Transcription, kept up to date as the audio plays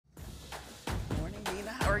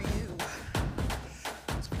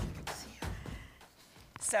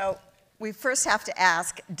So we first have to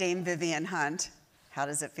ask Dame Vivian Hunt, how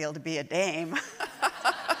does it feel to be a dame?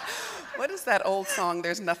 What is that old song,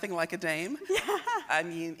 There's Nothing Like a Dame? Yeah. I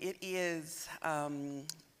mean, it is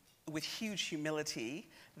with huge humility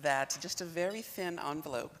that just a very thin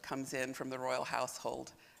envelope comes in from the royal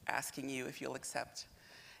household asking you if you'll accept.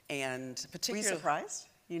 And particularly— Were you surprised?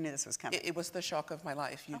 You knew this was coming. It was the shock of my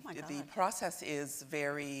life. Oh my God. The process is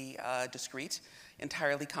very discreet,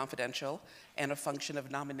 entirely confidential, and a function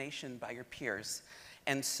of nomination by your peers.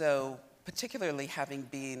 And so, particularly having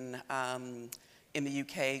been in the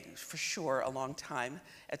UK for sure a long time,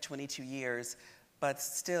 at 22 years, but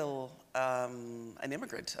still an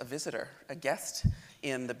immigrant, a visitor, a guest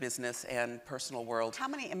in the business and personal world. How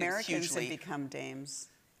many Americans have become dames?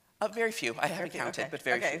 Very few. I haven't counted, but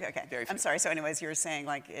very few. Okay. Very few. I'm sorry. So anyways, you were saying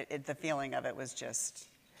like the feeling of it was just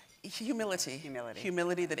humility.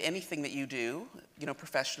 Humility that anything that you do,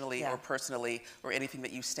 professionally or personally, or anything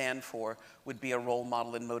that you stand for would be a role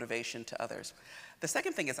model and motivation to others. The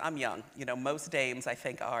second thing is I'm young. Most dames, I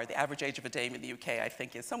think, the average age of a dame in the UK, I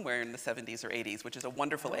think, is somewhere in the 70s or 80s, which is a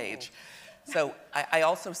wonderful age. So I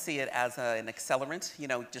also see it as an accelerant,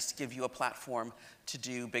 just give you a platform to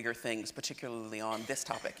do bigger things, particularly on this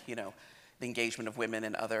topic, the engagement of women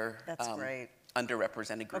and other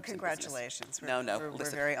underrepresented groups. Well, congratulations. We're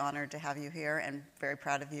very honored to have you here and very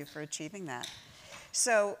proud of you for achieving that.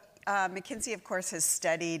 So McKinsey, of course, has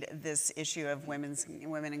studied this issue of women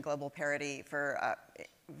in global parity for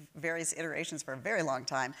various iterations for a very long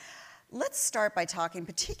time. Let's start by talking,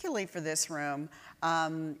 particularly for this room,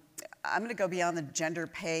 I'm going to go beyond the gender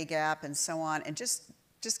pay gap and so on and just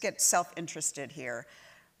get self-interested here.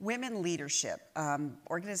 Women leadership.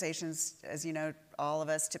 Organizations, as you know, all of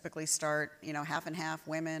us typically start, half and half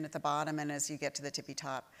women at the bottom, and as you get to the tippy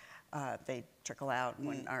top, they trickle out.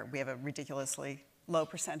 We have a ridiculously low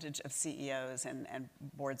percentage of CEOs and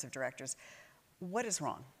boards of directors. What is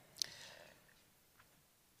wrong?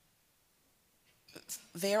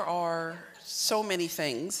 There are so many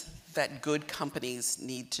things that good companies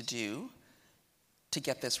need to do to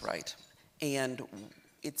get this right. And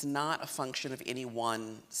it's not a function of any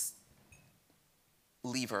one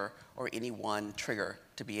lever or any one trigger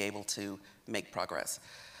to be able to make progress.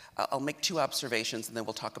 I'll make two observations and then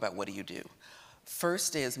we'll talk about what do you do.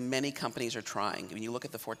 First is many companies are trying. When you look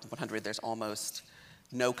at the Fortune 100, there's almost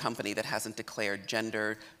no company that hasn't declared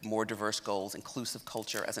gender, more diverse goals, inclusive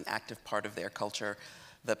culture as an active part of their culture,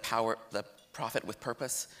 the profit with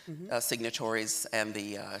purpose signatories, and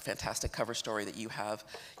the fantastic cover story that you have.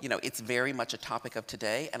 It's very much a topic of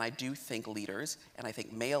today, and I do think leaders, and I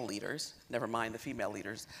think male leaders, never mind the female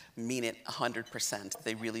leaders, mean it 100%.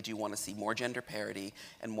 They really do want to see more gender parity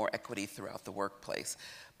and more equity throughout the workplace.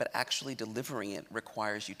 But actually delivering it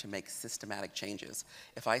requires you to make systematic changes.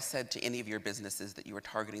 If I said to any of your businesses that you were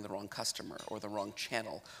targeting the wrong customer or the wrong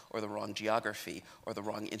channel or the wrong geography or the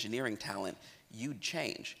wrong engineering talent, you'd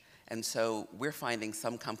change. And so we're finding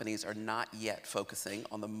some companies are not yet focusing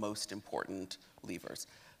on the most important levers.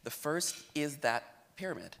 The first is that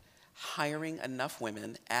pyramid, hiring enough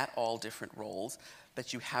women at all different roles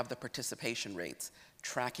that you have the participation rates,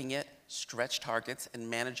 tracking it, stretch targets, and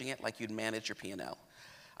managing it like you'd manage your P&L.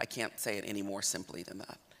 I can't say it any more simply than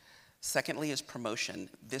that. Secondly is promotion.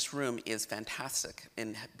 This room is fantastic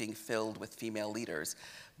in being filled with female leaders,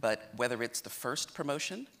 but whether it's the first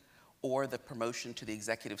promotion or the promotion to the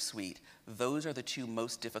executive suite, those are the two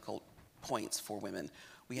most difficult points for women.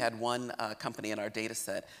 We had one company in our data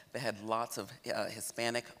set that had lots of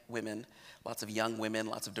Hispanic women, lots of young women,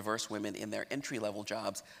 lots of diverse women in their entry-level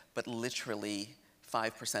jobs, but literally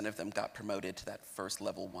 5% of them got promoted to that first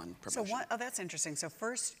level 1 promotion. So that's interesting. So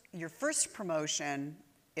your first promotion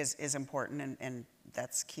is important and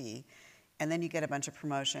that's key. And then you get a bunch of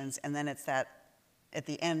promotions, and then it's that, at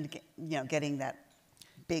the end, getting that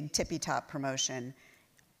big tippy top promotion.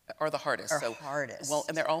 Are the hardest. Hardest. Well,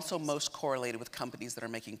 and they're also most correlated with companies that are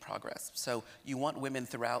making progress. So you want women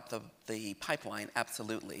throughout the pipeline,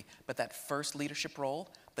 absolutely. But that first leadership role,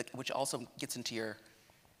 which also gets into your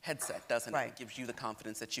headset, doesn't it? It gives you the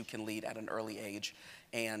confidence that you can lead at an early age.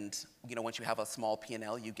 And once you have a small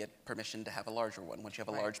P&L, you get permission to have a larger one. Once you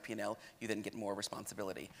have a large P&L, you then get more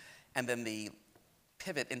responsibility. And then the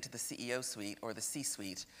pivot into the CEO suite or the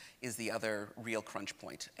C-suite is the other real crunch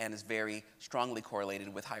point and is very strongly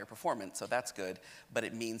correlated with higher performance, so that's good, but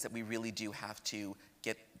it means that we really do have to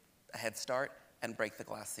get a head start and break the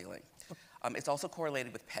glass ceiling. It's also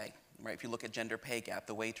correlated with pay, right? If you look at gender pay gap,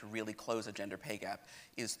 the way to really close a gender pay gap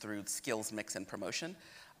is through skills mix and promotion,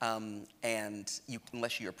 and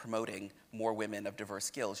unless you're promoting more women of diverse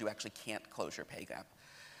skills, you actually can't close your pay gap.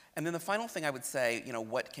 And then the final thing I would say,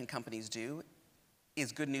 what can companies do?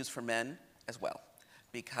 is good news for men as well,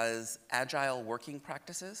 because agile working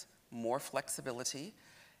practices, more flexibility,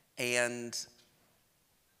 and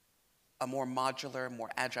a more modular, more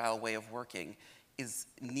agile way of working is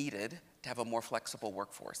needed to have a more flexible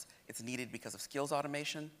workforce. It's needed because of skills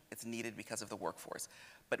automation, it's needed because of the workforce.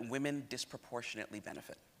 But women disproportionately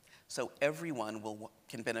benefit. So everyone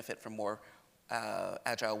can benefit from more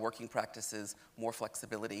agile working practices, more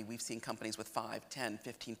flexibility. We've seen companies with 5, 10,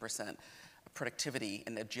 15% productivity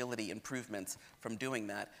and agility improvements from doing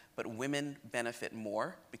that, but women benefit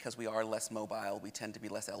more because we are less mobile, we tend to be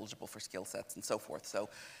less eligible for skill sets and so forth. So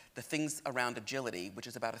the things around agility, which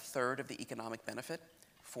is about 1/3 of the economic benefit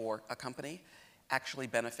for a company, actually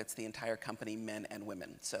benefits the entire company, men and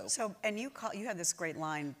women. And you had this great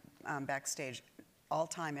line backstage, all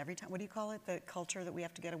time, every time. What do you call it? The culture that we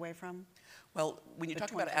have to get away from? Well, when you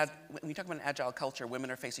talk about an agile culture, women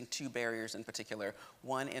are facing 2 barriers in particular.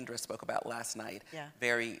 One, Indra spoke about last night,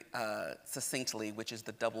 very succinctly, which is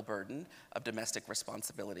the double burden of domestic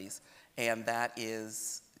responsibilities. And that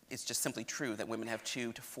is, it's just simply true that women have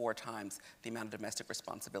 2 to 4 times the amount of domestic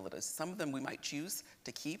responsibilities. Some of them we might choose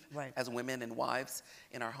to keep as women and wives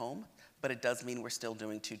in our home, but it does mean we're still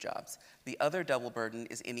doing 2 jobs. The other double burden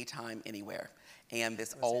is anytime, anywhere. And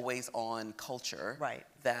this always-on culture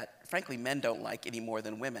that, frankly, men don't like any more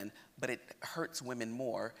than women, but it hurts women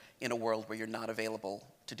more in a world where you're not available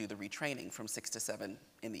to do the retraining from 6 to 7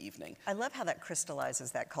 in the evening. I love how that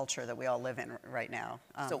crystallizes that culture that we all live in right now.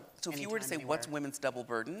 So if you were to say what's women's double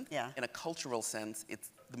burden, Yeah. in a cultural sense,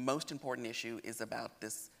 it's the most important issue is about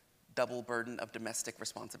this double burden of domestic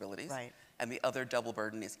responsibilities. And the other double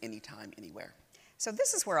burden is anytime, anywhere. So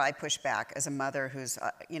this is where I push back as a mother who's,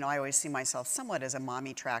 I always see myself somewhat as a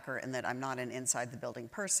mommy tracker in that I'm not an inside the building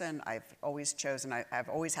person. I've always chosen, I've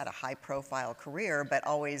always had a high profile career, but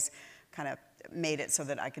always kind of made it so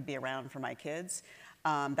that I could be around for my kids.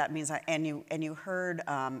 That means, and you heard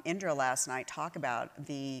Indra last night talk about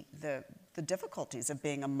the difficulties of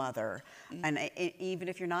being a mother. And even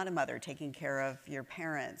if you're not a mother, taking care of your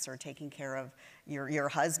parents or taking care of your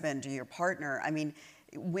husband or your partner. I mean,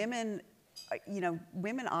 women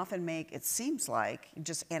often make, it seems like,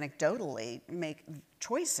 just anecdotally, make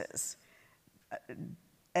choices.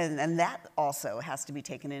 And that also has to be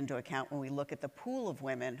taken into account when we look at the pool of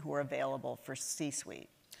women who are available for C-suite.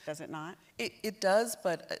 Does it not? It does,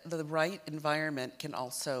 but the right environment can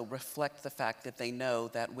also reflect the fact that they know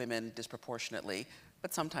that women disproportionately,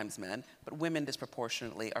 but sometimes men, but women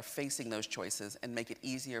disproportionately are facing those choices and make it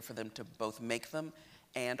easier for them to both make them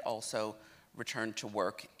and also return to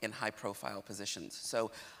work in high-profile positions.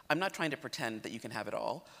 So I'm not trying to pretend that you can have it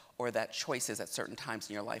all, or that choices at certain times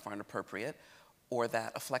in your life aren't appropriate, or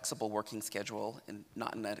that a flexible working schedule,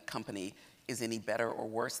 not in a company, is any better or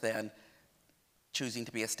worse than choosing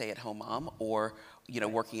to be a stay-at-home mom or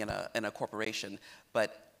working in a corporation.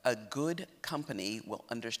 But a good company will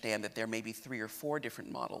understand that there may be 3 or 4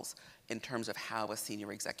 different models in terms of how a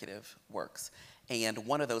senior executive works. And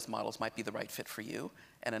one of those models might be the right fit for you,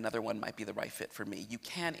 and another one might be the right fit for me. You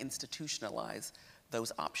can institutionalize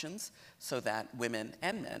those options so that women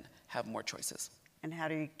and men have more choices. And how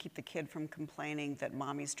do you keep the kid from complaining that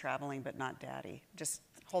mommy's traveling but not daddy? Just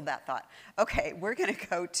hold that thought. Okay, we're going to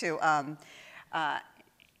go to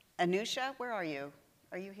Anusha. Where are you?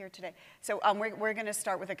 Are you here today? So we're going to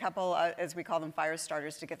start with a couple, as we call them, fire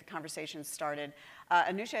starters to get the conversation started.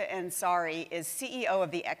 Anusha Ansari is CEO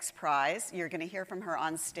of the X Prize. You're going to hear from her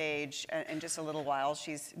on stage in just a little while.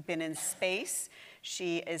 She's been in space.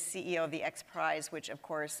 She is CEO of the X Prize, which, of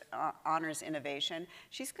course, honors innovation.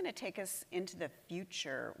 She's going to take us into the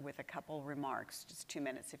future with a couple remarks. Just 2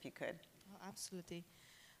 minutes, if you could. Oh, absolutely.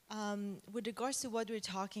 With regards to what we're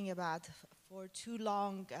talking about, for too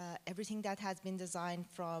long, everything that has been designed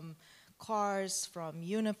from cars, from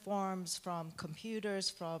uniforms, from computers,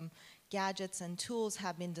 from gadgets and tools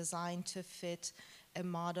have been designed to fit a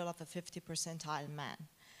model of a 50 percentile man.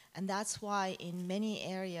 And that's why in many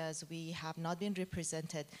areas we have not been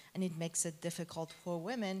represented, and it makes it difficult for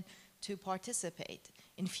women to participate.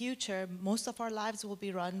 In future, most of our lives will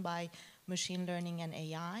be run by machine learning and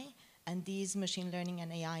AI, and these machine learning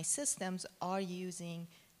and AI systems are using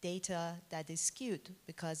data that is skewed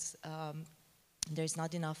because there's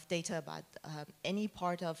not enough data about any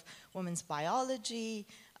part of women's biology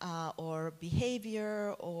or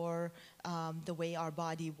behavior or the way our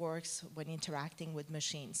body works when interacting with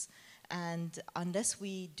machines. And unless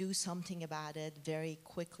we do something about it very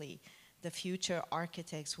quickly, the future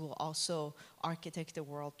architects will also architect the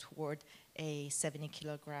world toward a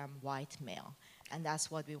 70-kilogram white male. And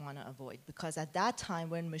that's what we want to avoid, because at that time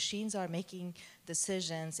when machines are making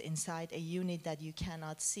decisions inside a unit that you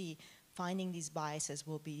cannot see, finding these biases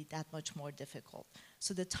will be that much more difficult.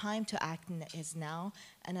 So the time to act is now.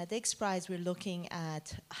 And at the X Prize, we're looking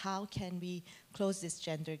at how can we close this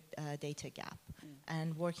gender data gap,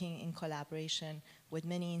 and working in collaboration with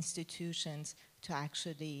many institutions to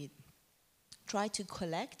actually try to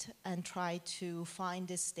collect and try to find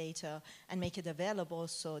this data and make it available,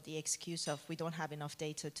 so the excuse of we don't have enough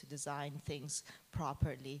data to design things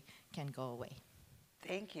properly can go away.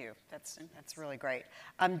 Thank you. That's really great.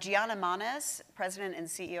 Gianna Manes, President and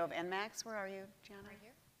CEO of NMAX. Where are you, Gianna? Right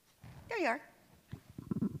here. There you are.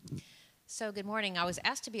 So good morning. I was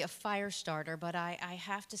asked to be a fire starter, but I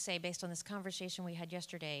have to say, based on this conversation we had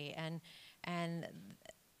yesterday and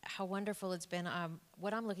how wonderful it's been,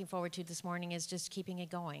 what I'm looking forward to this morning is just keeping it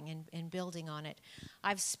going and building on it.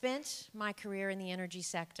 I've spent my career in the energy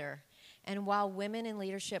sector, and while women in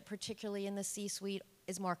leadership, particularly in the C-suite,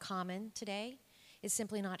 is more common today, it's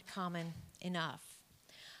simply not common enough.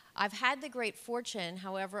 I've had the great fortune,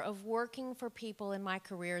 however, of working for people in my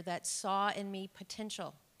career that saw in me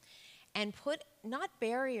potential and put not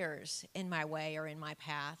barriers in my way or in my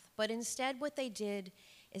path, but instead what they did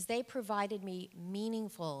is they provided me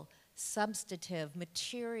meaningful, substantive,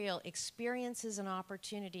 material experiences and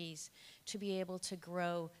opportunities to be able to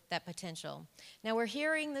grow that potential. Now, we're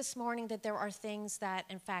hearing this morning that there are things that,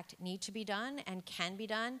 in fact, need to be done and can be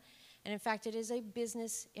done. And in fact, it is a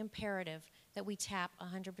business imperative that we tap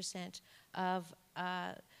 100% of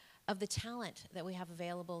the talent that we have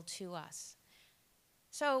available to us.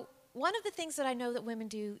 So one of the things that I know that women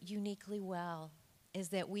do uniquely well is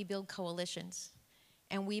that we build coalitions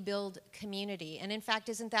and we build community. And in fact,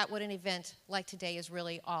 isn't that what an event like today is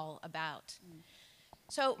really all about?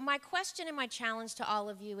 So my question and my challenge to all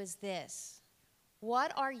of you is this.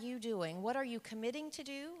 What are you doing? What are you committing to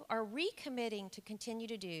do or recommitting to continue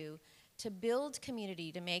to do to build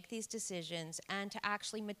community, to make these decisions, and to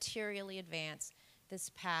actually materially advance this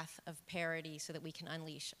path of parity so that we can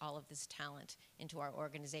unleash all of this talent into our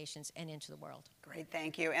organizations and into the world? Great,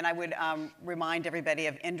 thank you. And I would remind everybody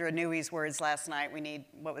of Indra Nooyi's words last night. We need,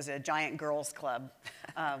 what was it, a giant girls club.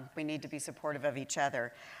 We need to be supportive of each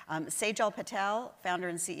other. Sejal Patel, founder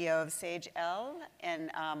and CEO of Sage L,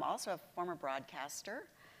 and also a former broadcaster.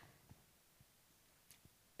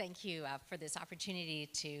 Thank you for this opportunity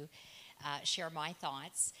to share my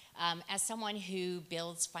thoughts. As someone who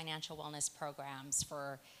builds financial wellness programs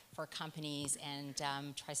for companies and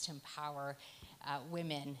tries to empower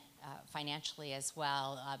women financially as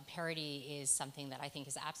well, parity is something that I think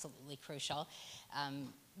is absolutely crucial.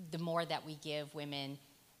 The more that we give women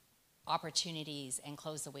opportunities and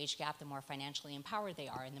close the wage gap, the more financially empowered they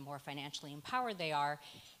are. And the more financially empowered they are,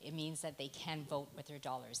 it means that they can vote with their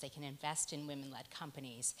dollars. They can invest in women-led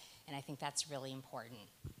companies, and I think that's really important.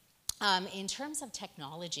 In terms of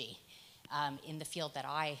technology, in the field that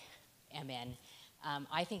I am in,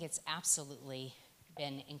 I think it's absolutely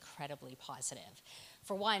been incredibly positive.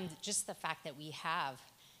 For one, just the fact that we have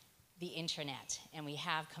the internet and we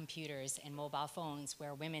have computers and mobile phones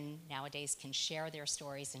where women nowadays can share their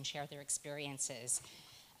stories and share their experiences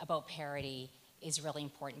about parity is really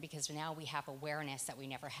important, because now we have awareness that we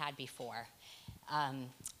never had before.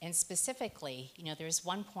 And specifically, you know, there's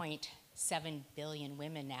 1.7 billion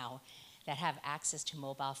women now that have access to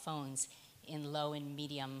mobile phones in low and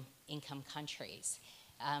medium income countries.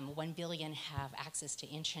 1 billion have access to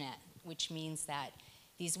internet, which means that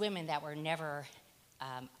these women that were never,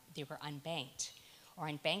 they were unbanked or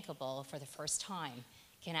unbankable for the first time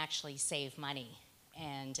can actually save money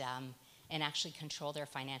and actually control their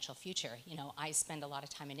financial future. You know, I spend a lot of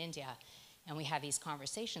time in India, and we have these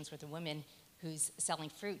conversations with a woman who's selling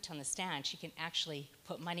fruit on the stand. She can actually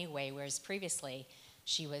put money away, whereas previously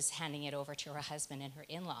she was handing it over to her husband and her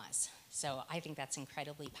in-laws. So I think that's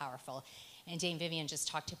incredibly powerful. And Dame Vivian just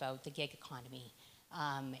talked about the gig economy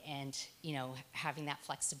and, you know, having that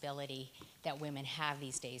flexibility that women have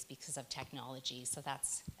these days because of technology. So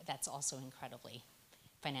that's also incredibly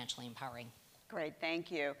financially empowering. Great,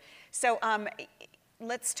 thank you. So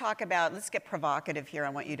let's get provocative here. I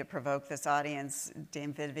want you to provoke this audience,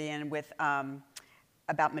 Dame Vivian, with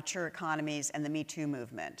about mature economies and the Me Too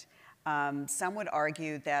movement. Some would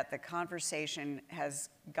argue that the conversation has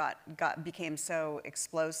became so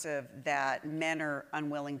explosive that men are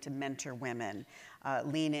unwilling to mentor women.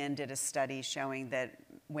 Lean In did a study showing that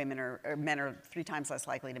men are 3 times less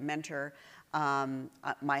likely to mentor.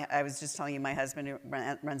 I was just telling you, my husband, who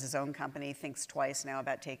runs his own company, thinks twice now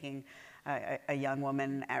about taking a young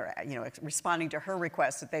woman, you know, responding to her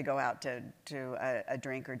request that they go out to a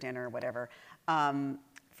drink or dinner or whatever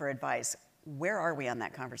for advice. Where are we on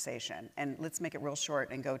that conversation? And let's make it real short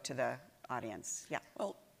and go to the audience. Yeah.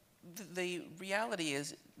 Well, The reality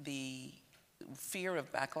is the fear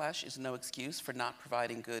of backlash is no excuse for not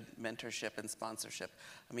providing good mentorship and sponsorship.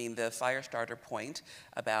 I mean, the Firestarter point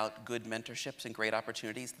about good mentorships and great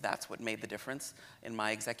opportunities, that's what made the difference in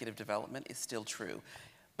my executive development, is still true.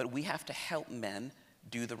 But we have to help men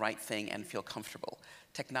do the right thing and feel comfortable.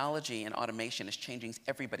 Technology and automation is changing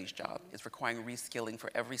everybody's job. It's requiring reskilling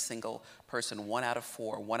for every single person. 1 out of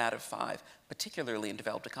 4, 1 out of 5, particularly in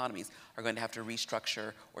developed economies, are going to have to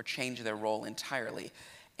restructure or change their role entirely.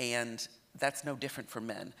 And that's no different for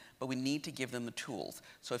men, but we need to give them the tools.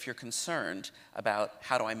 So if you're concerned about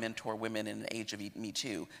how do I mentor women in the age of Me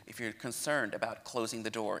Too, if you're concerned about closing the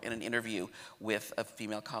door in an interview with a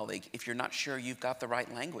female colleague, if you're not sure you've got the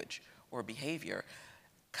right language or behavior,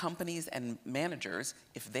 companies and managers,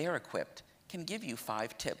 if they're equipped, can give you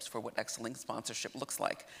 5 tips for what excellent sponsorship looks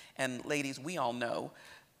like. And ladies, we all know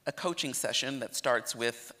a coaching session that starts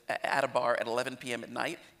with at a bar at 11 p.m. at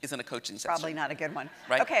night isn't a coaching session. Probably not a good one.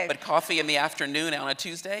 Right? Okay. But coffee in the afternoon on a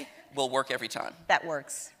Tuesday will work every time. That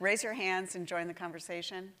works. Raise your hands and join the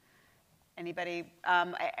conversation. Anybody?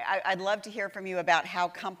 I'd love to hear from you about how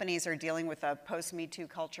companies are dealing with a post-Me Too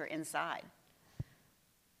culture inside.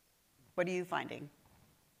 What are you finding?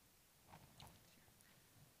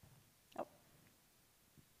 Oh.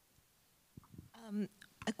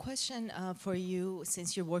 A question for you,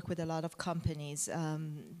 since you work with a lot of companies.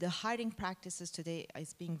 The hiring practices today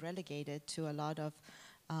is being relegated to a lot of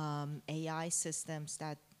AI systems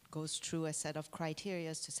that goes through a set of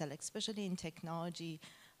criteria to select, especially in technology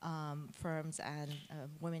firms and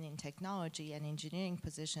women in technology and engineering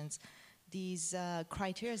positions. These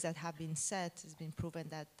criteria that have been set, has been proven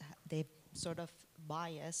that they sort of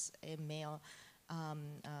bias a male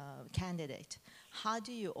candidate. How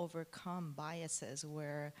do you overcome biases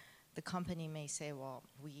where the company may say, well,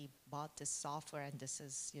 we bought this software and this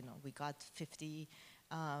is, we got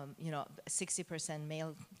 60%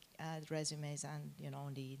 male resumes and,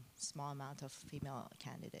 only small amount of female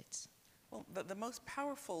candidates? Well, the most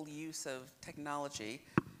powerful use of technology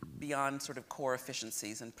beyond sort of core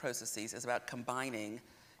efficiencies and processes is about combining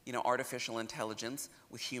artificial intelligence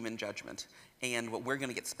with human judgment. And what we're going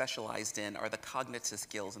to get specialized in are the cognitive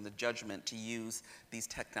skills and the judgment to use these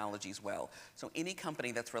technologies well. So any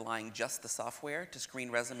company that's relying just the software to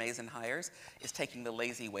screen resumes and hires is taking the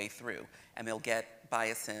lazy way through, and they'll get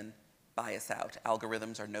bias in, bias out.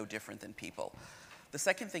 Algorithms are no different than people. The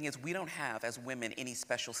second thing is we don't have, as women, any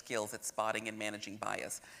special skills at spotting and managing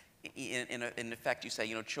bias. In effect, you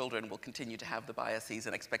say, children will continue to have the biases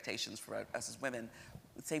and expectations for us as women.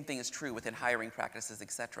 The same thing is true within hiring practices,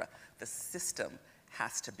 et cetera. The system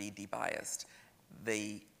has to be debiased.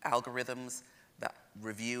 The algorithms, the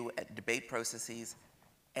review and debate processes,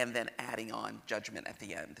 and then adding on judgment at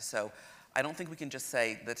the end. So I don't think we can just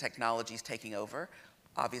say the technology's taking over.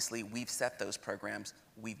 Obviously, we've set those programs.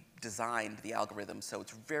 We've designed the algorithms. So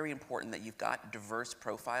it's very important that you've got diverse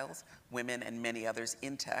profiles, women and many others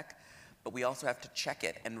in tech, but we also have to check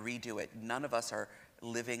it and redo it. None of us are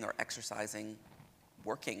living or exercising,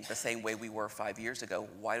 working the same way we were 5 years ago.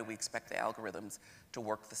 Why do we expect the algorithms to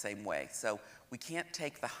work the same way? So we can't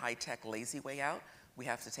take the high-tech lazy way out. We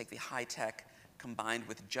have to take the high-tech combined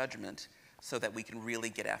with judgment so that we can really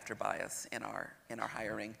get after bias in our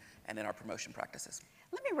hiring and in our promotion practices.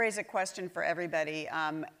 Let me raise a question for everybody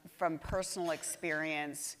from personal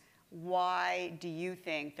experience. Why do you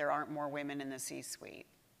think there aren't more women in the C-suite?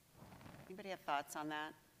 Anybody have thoughts on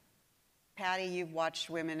that? Patty, you've watched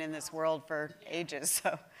women in this world for ages,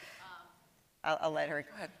 so I'll let her. Go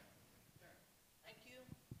ahead. Thank you.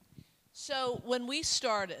 So when we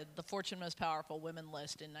started the Fortune Most Powerful Women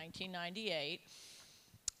list in 1998,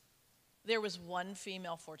 there was one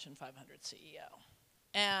female Fortune 500 CEO.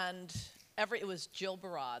 And it was Jill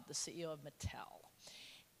Barad, the CEO of Mattel.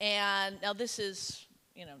 And now this is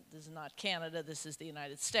not Canada, this is the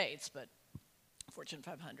United States, but Fortune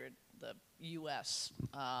 500, the US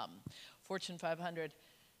Fortune 500.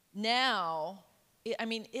 Now,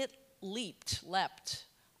 it leapt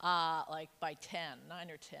like by 9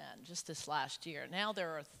 or 10 just this last year. Now there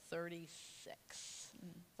are 36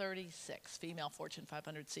 female Fortune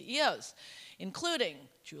 500 CEOs, including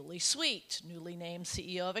Julie Sweet, newly named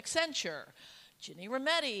CEO of Accenture, Ginny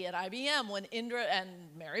Rometty at IBM, and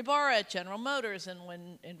Mary Barra at General Motors, and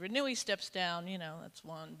when Indra Nooyi steps down, that's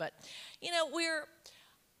one. But, we're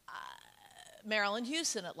Marilyn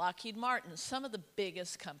Houston at Lockheed Martin, some of the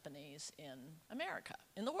biggest companies in America,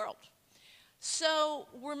 in the world. So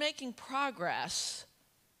we're making progress.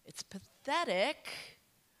 It's pathetic.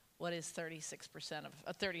 What is 36%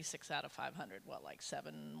 of 36 out of 500? What, like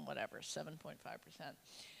 7.5%?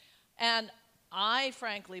 And I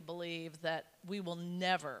frankly believe that we will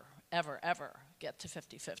never, ever, ever get to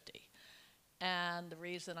 50-50. And the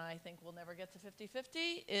reason I think we'll never get to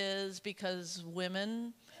 50-50 is because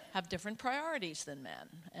women have different priorities than men,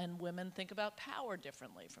 and women think about power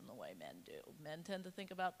differently from the way men do. Men tend to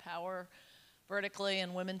think about power vertically,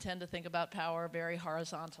 and women tend to think about power very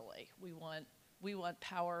horizontally. We want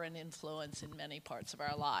power and influence in many parts of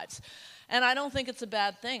our lives. And I don't think it's a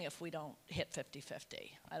bad thing if we don't hit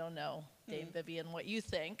 50-50. I don't know, Dame Vivian, what you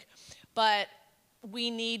think, but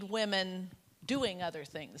we need women doing other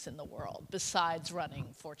things in the world besides running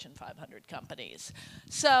Fortune 500 companies.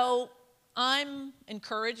 So I'm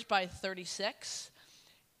encouraged by 36,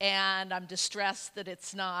 and I'm distressed that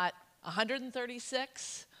it's not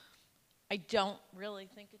 136. I don't really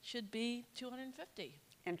think it should be 250.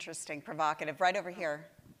 Interesting, provocative. Right over here.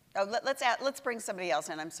 Oh, let's bring somebody else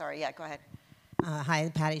in. I'm sorry. Yeah, go ahead.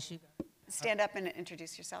 Hi, Patty Shugart. Stand up and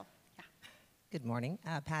introduce yourself. Yeah. Good morning.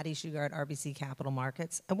 Patty Shugart, RBC Capital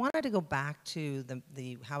Markets. I wanted to go back to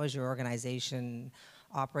the how is your organization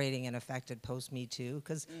operating and affected post-Me Too?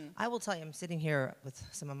 Because I will tell you, I'm sitting here with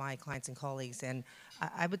some of my clients and colleagues, and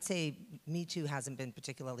I would say Me Too hasn't been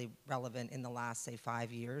particularly relevant in the last, say,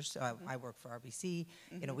 5 years. I work for RBC.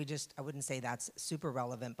 You know, I wouldn't say that's super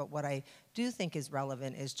relevant, but what I do think is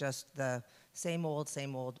relevant is just the same old,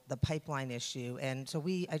 the pipeline issue. And so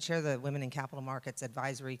I chair the Women in Capital Markets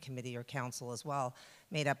Advisory Committee or Council as well,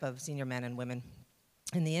 made up of senior men and women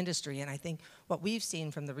in the industry. And I think what we've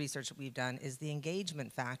seen from the research that we've done is the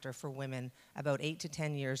engagement factor for women about 8 to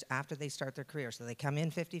 10 years after they start their career. So they come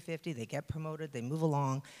in 50-50, they get promoted, they move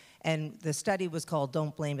along. And the study was called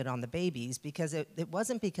Don't Blame It on the Babies, because it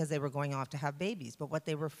wasn't because they were going off to have babies, but what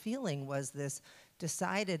they were feeling was this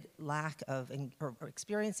decided lack of, or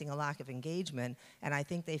experiencing a lack of engagement, and I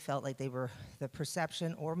think they felt like they were, the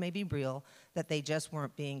perception, or maybe real, that they just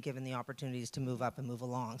weren't being given the opportunities to move up and move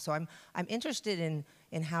along. So I'm interested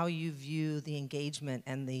in how you view the engagement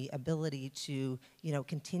and the ability to,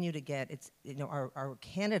 continue to get our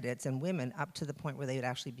candidates and women up to the point where they would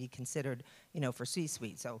actually be considered, for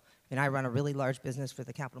C-suite. So, I run a really large business for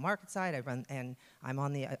the capital market side. And I'm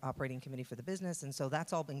on the operating committee for the business, and so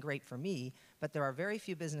that's all been great for me. But there are very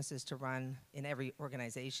few businesses to run in every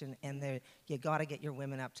organization, and you got to get your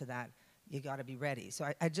women up to that. You got to be ready. So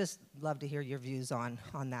I just love to hear your views on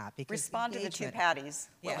that. Because Respond to the two Patties.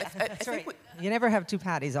 Yeah, Well, that's right. You never have two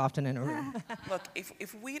Patties often in a room. Look,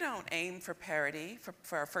 if we don't aim for parity,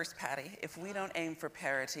 for our first Patty, if we don't aim for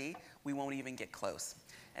parity, we won't even get close.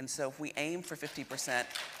 And so if we aim for 50%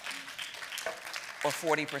 or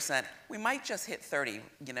 40%, we might just hit 30.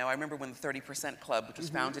 I remember when the 30% Club, which was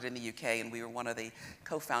founded in the UK, and we were one of the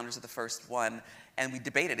co-founders of the first one, and we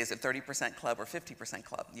debated, is it 30% Club or 50%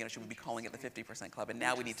 Club? Should we be calling it the 50% Club? And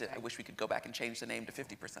now I wish we could go back and change the name to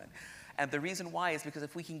 50%. And the reason why is because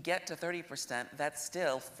if we can get to 30%, that's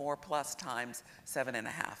still 4+ times 7.5.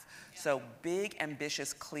 So big,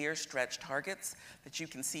 ambitious, clear stretch targets that you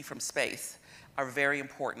can see from space are very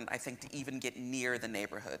important, I think, to even get near the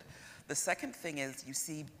neighborhood. The second thing is you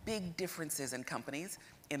see big differences in companies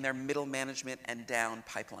in their middle management and down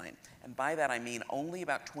pipeline. And by that I mean only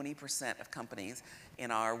about 20% of companies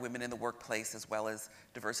in our Women in the Workplace as well as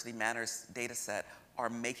Diversity Matters data set are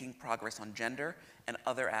making progress on gender and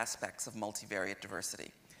other aspects of multivariate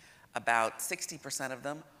diversity. About 60% of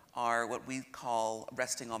them are what we call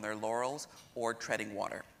resting on their laurels or treading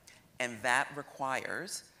water. And that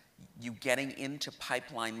requires you getting into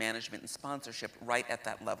pipeline management and sponsorship right at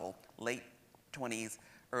that level, late 20s,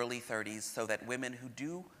 early 30s, so that women who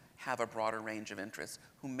do have a broader range of interests,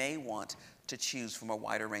 who may want to choose from a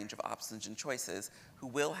wider range of options and choices, who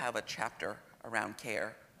will have a chapter around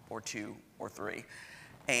care, or 2 or 3,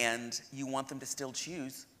 and you want them to still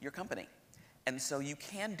choose your company. And so you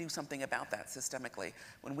can do something about that systemically.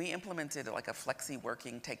 When we implemented like a flexi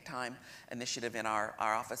working take time initiative in our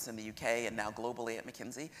office in the UK and now globally at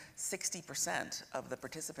McKinsey, 60% of the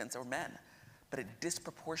participants are men, but it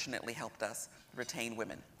disproportionately helped us retain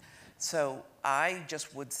women. So I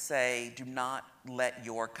just would say, do not let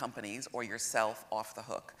your companies or yourself off the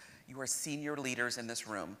hook. You are senior leaders in this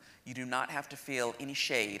room. You do not have to feel any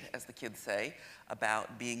shade, as the kids say,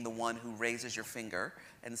 about being the one who raises your finger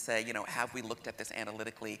and say, have we looked at this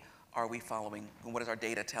analytically? Are we following? What is our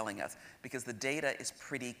data telling us? Because the data is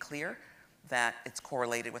pretty clear that it's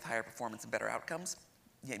correlated with higher performance and better outcomes,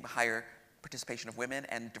 higher participation of women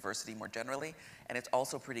and diversity more generally. And it's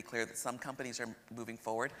also pretty clear that some companies are moving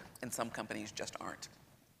forward and some companies just aren't.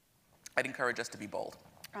 I'd encourage us to be bold.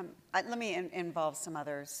 Let me involve some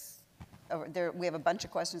others. Over there, we have a bunch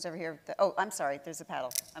of questions over here. Oh, I'm sorry, there's a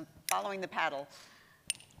paddle. I'm following the paddle.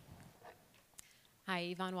 Hi,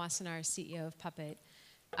 Yvonne Wassenaar, CEO of Puppet.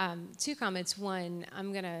 2 comments. One,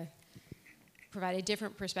 I'm going to provide a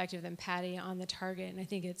different perspective than Patty on the target, and I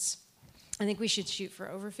think we should shoot for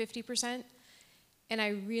over 50%. And I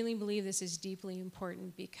really believe this is deeply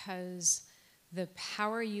important because the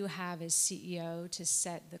power you have as CEO to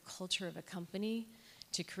set the culture of a company,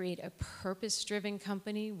 to create a purpose-driven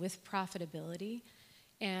company with profitability,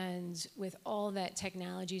 and with all that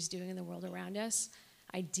technology is doing in the world around us,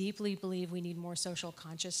 I deeply believe we need more social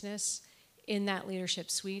consciousness in that leadership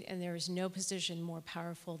suite, and there is no position more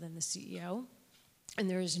powerful than the CEO, and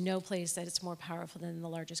there is no place that it's more powerful than the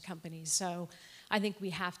largest companies. So I think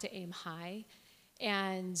we have to aim high.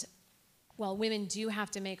 And while women do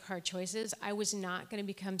have to make hard choices, I was not going to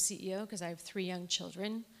become CEO because I have 3 young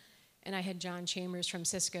children, and I had John Chambers from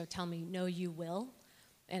Cisco tell me, no, you will,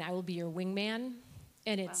 and I will be your wingman,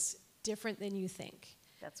 and it's different than you think.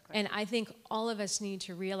 That's great. And I think all of us need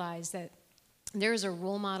to realize that there is a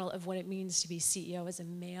role model of what it means to be CEO as a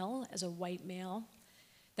male, as a white male.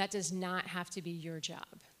 That does not have to be your job.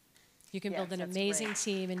 You can build an amazing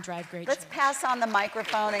team and drive great Let's change. pass on the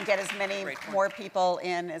microphone and get as many Great point. more people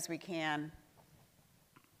in as we can.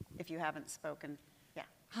 If you haven't spoken, yeah.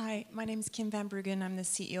 Hi, my name is Kim Van Bruggen. I'm the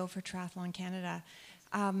CEO for Triathlon Canada.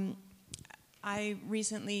 I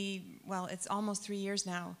recently, well, it's almost 3 years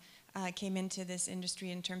now, came into this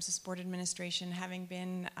industry in terms of sport administration, having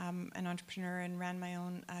been an entrepreneur and ran my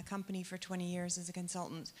own company for 20 years as a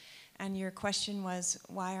consultant. And your question was,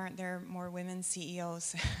 why aren't there more women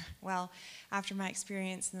CEOs? Well, after my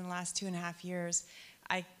experience in the last 2.5 years,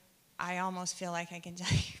 I almost feel like I can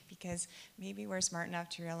tell you, because maybe we're smart enough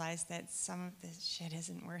to realize that some of this shit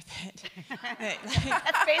isn't worth it.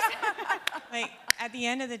 That's basically. Like, at the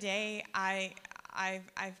end of the day,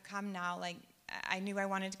 I've come now, like, I knew I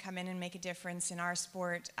wanted to come in and make a difference in our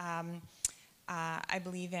sport. I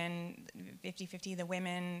believe in 50-50. The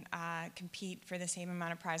women compete for the same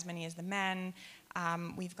amount of prize money as the men.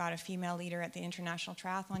 We've got a female leader at the International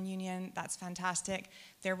Triathlon Union. That's fantastic.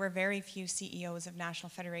 There were very few CEOs of national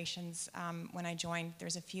federations when I joined.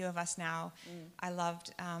 There's a few of us now. I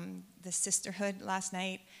loved the sisterhood last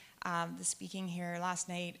night, the speaking here last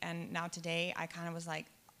night, and now today I kind of was like,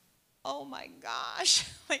 oh my gosh,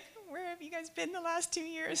 like, where have you guys been the last 2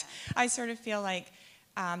 years? Yeah. I sort of feel like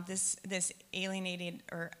this alienated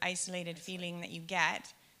or isolated feeling that you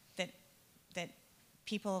get, that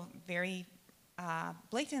people very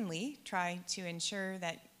blatantly try to ensure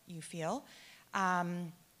that you feel,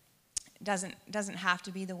 doesn't have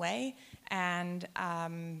to be the way, and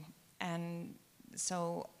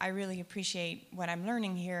so I really appreciate what I'm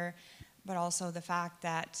learning here, but also the fact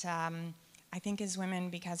that I think as women,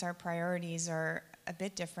 because our priorities are a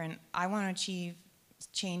bit different, I want to achieve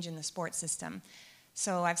change in the sports system.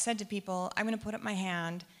 So I've said to people, I'm going to put up my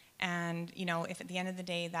hand, and if at the end of the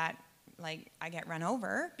day that, like, I get run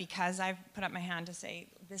over because I've put up my hand to say,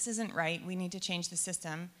 this isn't right, we need to change the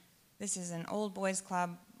system. This is an old boys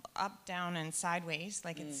club, up, down, and sideways.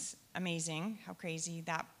 Like, it's amazing how crazy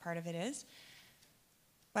that part of it is.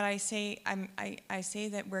 But I say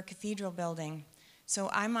that we're cathedral building. So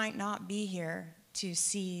I might not be here to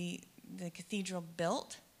see the cathedral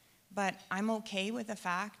built, but I'm okay with the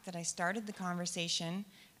fact that I started the conversation,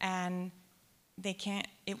 and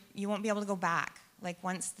you won't be able to go back. Like,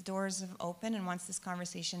 once the doors have opened and once this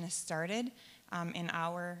conversation has started in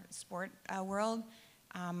our sport world,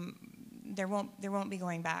 there won't be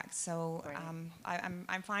going back. So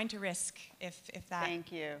I'm fine to risk if that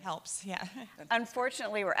helps. Yeah.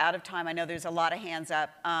 Unfortunately, we're out of time. I know there's a lot of hands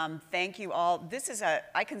up. Thank you all.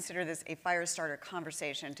 I consider this a fire starter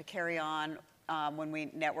conversation to carry on when we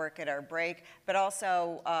network at our break, but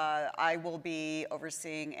also I will be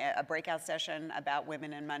overseeing a breakout session about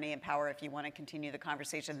women and money and power. If you want to continue the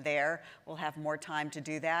conversation there, we'll have more time to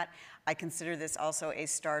do that. I consider this also a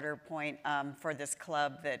starter point for this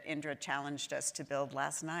club that Indra challenged us to build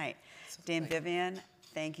last night. Dame Vivian,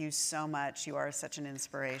 thank you so much. You are such an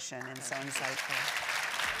inspiration and so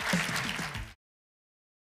insightful.